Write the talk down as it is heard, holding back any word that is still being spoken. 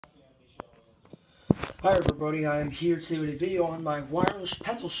Hi everybody, I am here today with a video on my wireless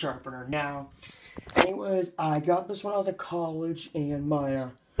pencil sharpener. Now, anyways, I got this when I was at college, and my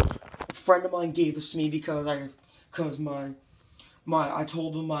friend of mine gave this to me because I told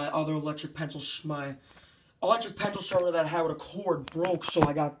him my electric pencil sharpener that I had with a cord broke,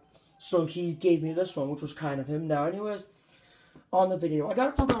 so he gave me this one, which was kind of him. Now, anyways, on the video, I got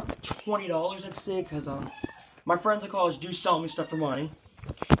it for about $20, I'd say, because my friends at college do sell me stuff for money.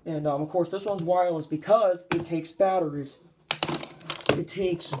 And, of course, this one's wireless because it takes batteries. It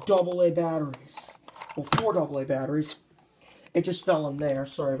takes AA batteries. Well, 4 AA batteries. It just fell in there.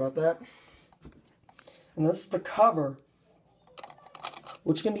 Sorry about that. And this is the cover,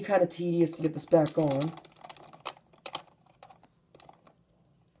 which can be kind of tedious to get this back on.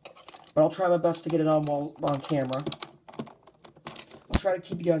 But I'll try my best to get it on while on camera. I'll try to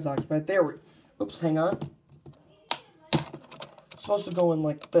keep you guys occupied. Oops, hang on. It's supposed to go in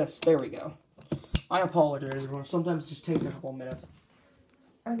like this. There we go. I apologize, everyone. Sometimes it just takes a couple minutes.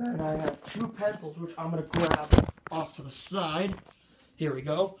 And then I have 2 pencils, which I'm going to grab off to the side. Here we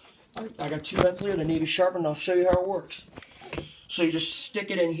go. I got 2 pencils here, the Navy Sharpener, and I'll show you how it works. So you just stick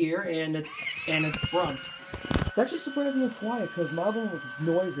it in here, and it runs. It's actually surprisingly quiet, because my one was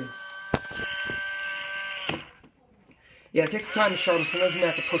noisy. Yeah, it takes time to sharpen. Sometimes you may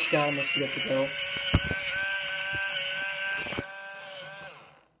have to push down this to get to go.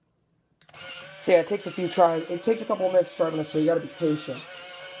 So yeah, it takes a few tries. It takes a couple of minutes to sharpen this, so you gotta be patient.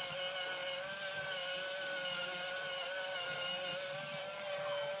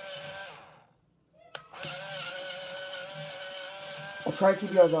 I'll try to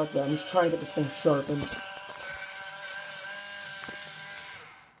keep you guys occupied. I'm just trying to get this thing sharpened.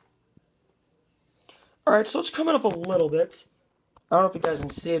 Alright, so it's coming up a little bit. I don't know if you guys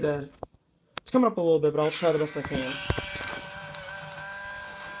can see that. It's coming up a little bit, but I'll try the best I can.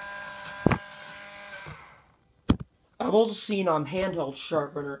 I've also seen handheld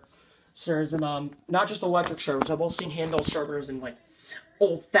sharpeners and not just electric sharpeners. I've also seen handheld sharpeners and like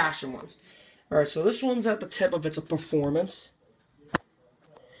old-fashioned ones. Alright, so this one's at the tip of its performance.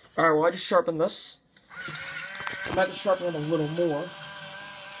 Alright, well I just sharpened this. I might just sharpen it a little more.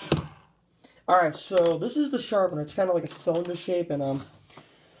 Alright, so this is the sharpener. It's kind of like a cylinder shape, and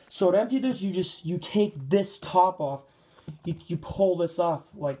so to empty this, you take this top off. You pull this off.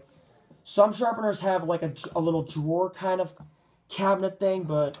 Like, some sharpeners have like a little drawer kind of cabinet thing,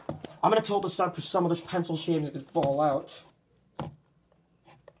 but I'm going to tilt this up because some of those pencil shavings could fall out.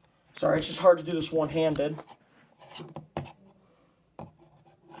 Sorry, it's just hard to do this one-handed.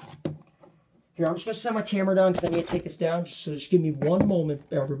 Here, I'm just going to set my camera down because I need to take this down, so just give me one moment,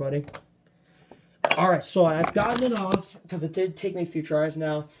 everybody. Alright, so I've gotten it off because it did take me a few tries.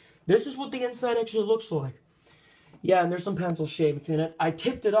 Now, this is what the inside actually looks like. Yeah, and there's some pencil shavings in it. I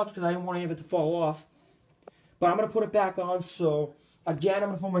tipped it up because I didn't want any of it to fall off. But I'm going to put it back on, so again, I'm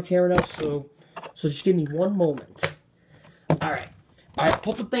going to put my camera down, so just give me one moment. Alright, I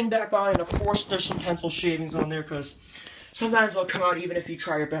put the thing back on, and of course there's some pencil shavings on there, because sometimes they'll come out even if you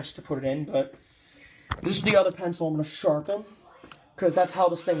try your best to put it in, but this is the other pencil I'm going to sharpen, because that's how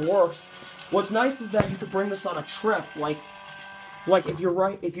this thing works. What's nice is that you could bring this on a trip, like if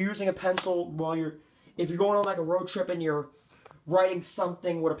you're using a pencil if you're going on like a road trip and you're writing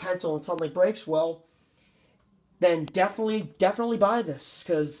something with a pencil and suddenly breaks, well, then definitely buy this,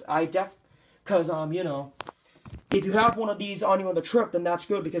 because you know, if you have one of these on you on the trip, then that's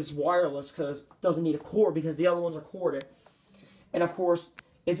good because it's wireless, because it doesn't need a cord, because the other ones are corded. And of course,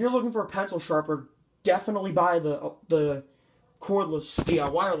 if you're looking for a pencil sharpener, definitely buy the cordless, the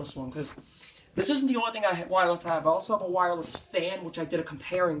wireless one, because this isn't the only thing wireless I have. I also have a wireless fan, which I did a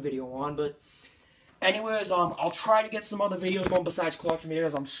comparing video on, but anyways, I'll try to get some other videos going besides collection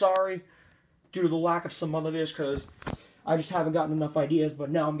videos. I'm sorry due to the lack of some other videos, because I just haven't gotten enough ideas, but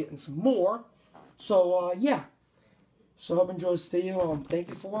now I'm getting some more. So, yeah. So, I hope you enjoyed this video. Thank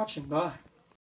you for watching. Bye.